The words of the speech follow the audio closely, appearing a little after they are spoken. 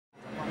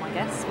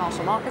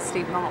Marshall Marcus,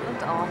 Steve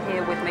Martland are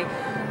here with me.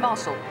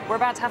 Marshall, we're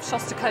about to have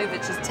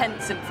Shostakovich's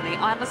 10th Symphony.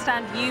 I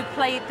understand you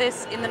played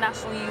this in the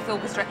National Youth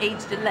Orchestra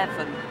aged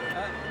 11.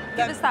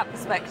 Give us that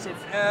perspective.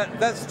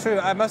 That's true.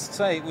 I must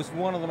say it was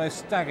one of the most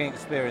staggering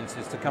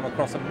experiences to come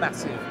across a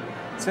massive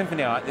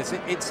symphony like this.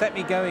 It set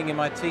me going in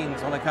my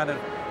teens on a kind of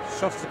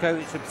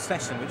Shostakovich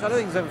obsession, which I don't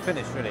think is ever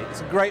finished, really. It's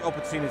a great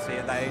opportunity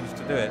at that age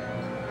to do it.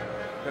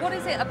 What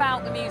is it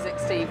about the music,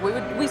 Steve?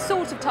 We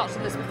sort of touched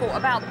on this before,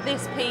 about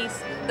this piece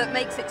that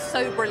makes it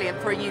so brilliant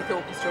for a youth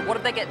orchestra. What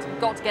have they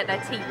got to get their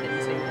teeth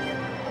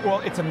into? Well,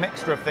 it's a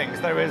mixture of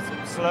things. There is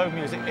slow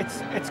music.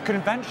 It's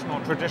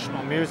conventional,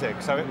 traditional music,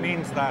 so it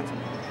means that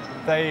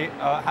they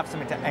have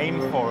something to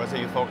aim for as a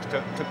youth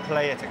orchestra to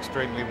play it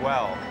extremely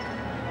well.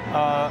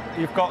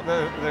 You've got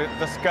the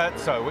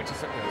scherzo, which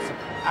is,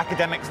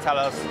 academics tell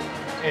us,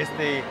 is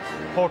the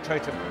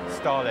portrait of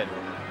Stalin.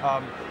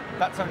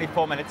 That's only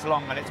 4 minutes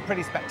long, and it's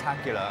pretty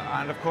spectacular.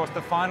 And of course,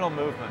 the final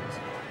movement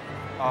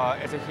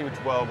is a huge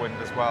whirlwind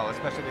as well,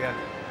 especially at the end.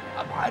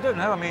 I don't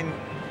know, I mean,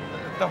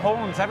 the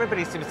horns,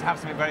 everybody seems to have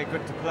something very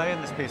good to play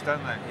in this piece,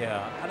 don't they?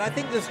 Yeah, and I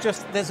think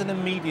there's an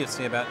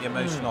immediacy about the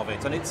emotion of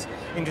it, and it's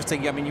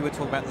interesting. I mean, you were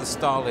talking about the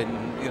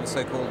Stalin,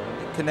 so-called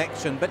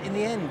connection, but in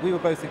the end, we were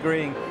both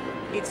agreeing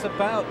it's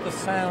about the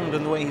sound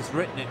and the way he's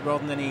written it,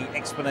 rather than any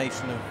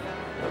explanation of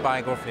the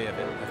biography of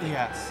it.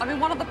 Yes. I mean,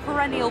 one of the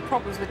perennial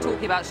problems with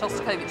talking about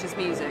Shostakovich's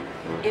music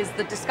is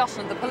the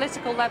discussion at the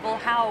political level.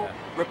 How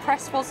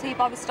repressed was he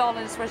by the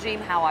Stalinist regime?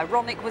 How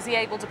ironic was he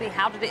able to be?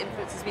 How did it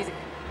influence his music?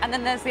 And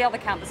then there's the other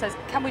camp that says,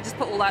 can we just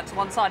put all that to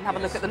one side and have a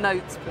look at the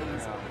notes,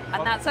 please?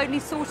 And that's only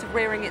sort of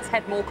rearing its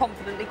head more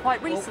confidently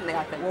quite recently,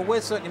 I think. Well,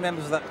 we're certainly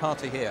members of that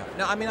party here.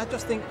 No, I mean, I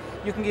just think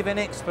you can give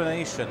any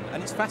explanation,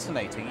 and it's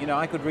fascinating. You know,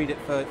 I could read it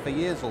for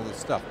years, all this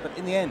stuff, but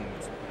in the end,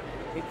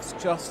 it's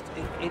just,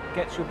 it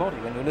gets your body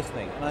when you're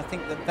listening. And I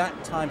think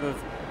that type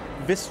of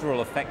visceral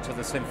effect of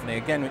the symphony,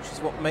 again, which is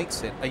what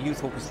makes it a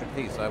youth orchestra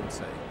piece, I would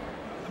say.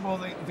 Well,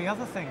 the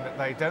other thing that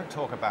they don't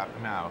talk about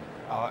now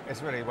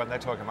is really, when they're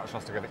talking about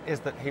Shostakovich,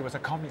 is that he was a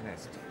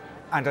communist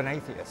and an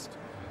atheist.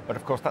 But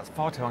of course, that's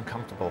far too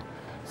uncomfortable.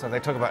 So they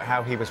talk about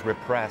how he was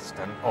repressed,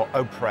 or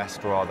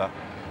oppressed rather,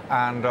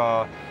 and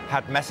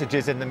had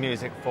messages in the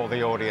music for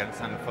the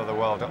audience and for the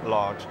world at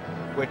large,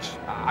 which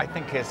I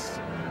think is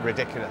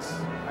ridiculous,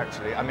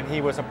 actually. I mean, he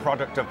was a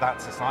product of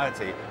that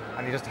society,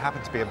 and he just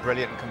happened to be a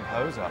brilliant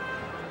composer.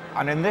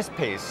 And in this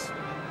piece,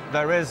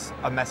 there is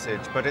a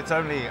message, but it's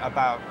only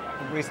about,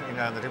 recently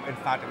known that in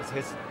fact it was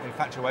his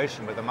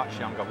infatuation with a much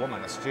younger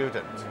woman, a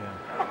student,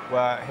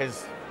 where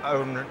his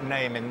own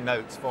name in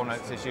notes, 4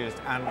 notes is used,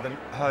 and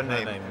her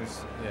name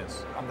is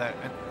in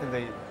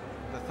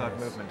the third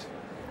movement.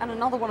 And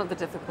another one of the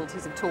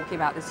difficulties of talking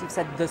about this, you've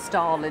said the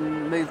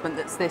Stalin movement,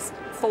 that's this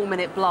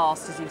 4-minute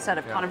blast, as you've said,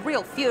 of kind of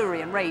real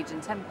fury and rage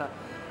and temper.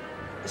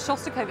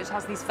 Shostakovich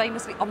has these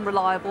famously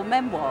unreliable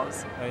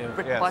memoirs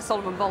written by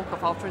Solomon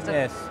Volkov after his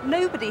death.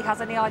 Nobody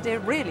has any idea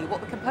really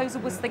what the composer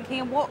was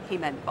thinking and what he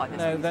meant by this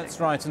music. That's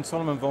right, and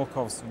Solomon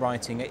Volkov's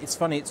writing, it's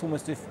funny, it's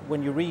almost if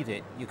when you read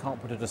it, you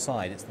can't put it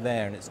aside, it's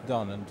there and it's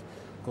done, and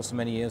of course for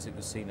many years it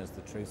was seen as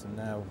the truth, and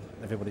now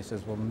everybody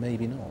says, well,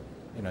 maybe not.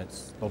 You know,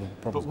 it's a lot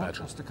of problems. But what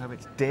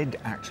Shostakovich did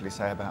actually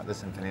say about the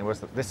symphony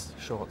was that this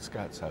short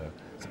scherzo,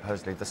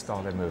 supposedly the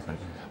Stalin movement,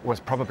 was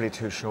probably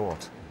too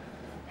short.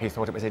 He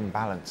thought it was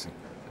imbalancing.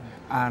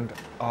 And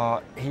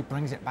he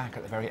brings it back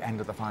at the very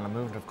end of the final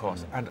movement, of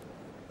course. And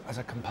as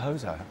a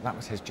composer, that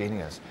was his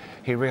genius.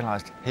 He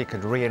realized he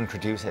could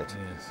reintroduce it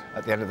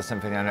at the end of the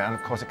symphony. And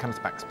of course, it comes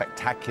back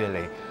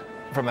spectacularly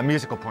from a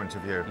musical point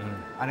of view.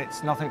 And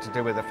it's nothing to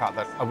do with the fact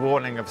that a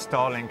warning of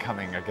Stalin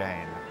coming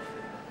again.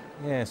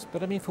 Yes,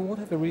 but I mean, for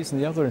whatever reason,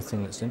 the other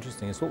thing that's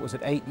interesting is, what was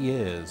it, 8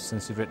 years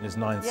since he'd written his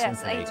 9th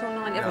symphony? Yes, 8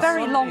 or 9, a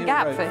very long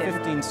gap for him.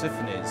 15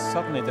 symphonies,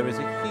 suddenly there is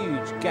a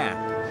huge gap.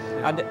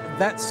 And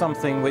that's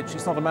something which,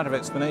 it's not a matter of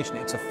explanation,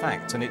 it's a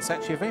fact, and it's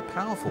actually a very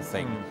powerful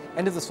thing.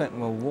 End of the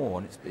Second World War,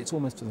 and it's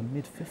almost to the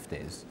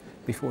mid-50s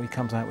before he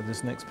comes out with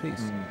this next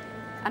piece.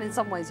 And in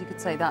some ways you could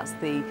say that's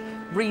the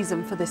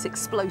reason for this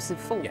explosive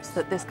force,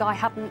 that this guy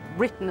hadn't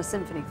written a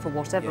symphony for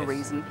whatever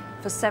reason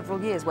for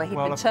several years, where he'd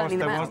been churning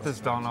them out. Well, of course,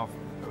 there was this Donov,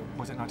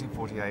 was it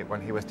 1948,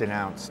 when he was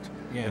denounced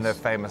in the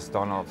famous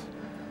Donov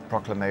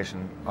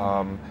proclamation.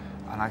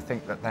 And I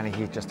think that then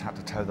he just had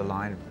to toe the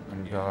line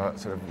and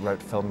sort of wrote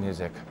film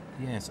music.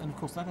 Yes, and of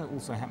course that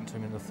also happened to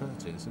him in the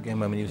 30s, again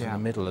when he was in the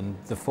middle, and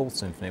the 4th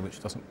Symphony, which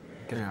doesn't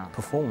get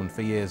performed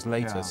for years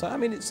later. So, I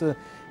mean,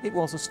 it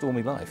was a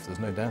stormy life, there's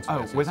no doubt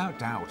about it. Oh, without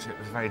doubt, it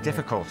was very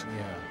difficult.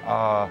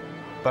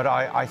 But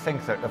I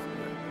think that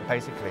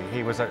basically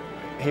he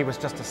was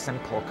just a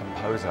simple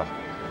composer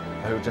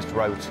who just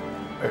wrote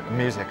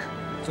music.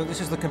 So this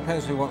is the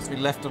composer who wants to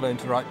be left alone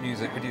to write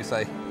music, would you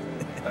say?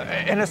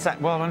 In a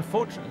sense, well,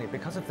 unfortunately,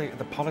 because of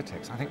the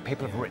politics, I think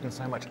people have written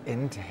so much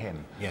into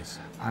him. Yes.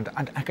 And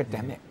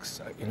academics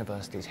at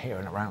universities here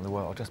and around the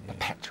world just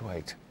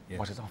perpetuate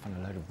what is often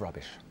a load of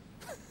rubbish.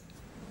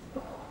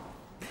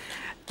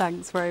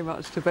 Thanks very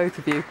much to both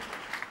of you.